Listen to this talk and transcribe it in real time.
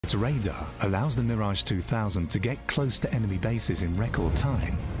Its radar allows the Mirage 2000 to get close to enemy bases in record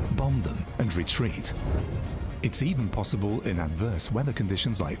time, bomb them and retreat. It's even possible in adverse weather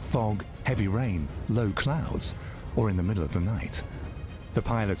conditions like fog, heavy rain, low clouds, or in the middle of the night. The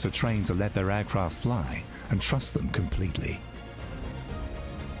pilots are trained to let their aircraft fly and trust them completely.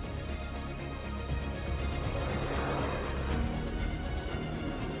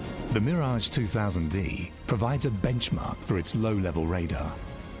 The Mirage 2000D provides a benchmark for its low-level radar.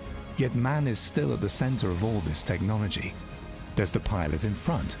 Yet man is still at the center of all this technology. There's the pilot in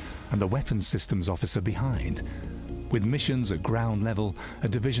front and the weapons systems officer behind. With missions at ground level, a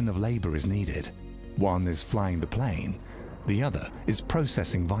division of labor is needed. One is flying the plane, the other is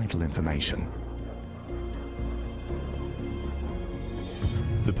processing vital information.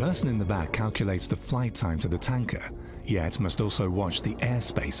 The person in the back calculates the flight time to the tanker, yet must also watch the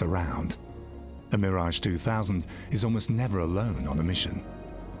airspace around. A Mirage 2000 is almost never alone on a mission.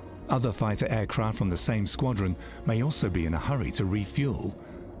 Other fighter aircraft from the same squadron may also be in a hurry to refuel,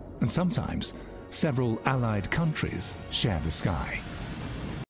 and sometimes several allied countries share the sky.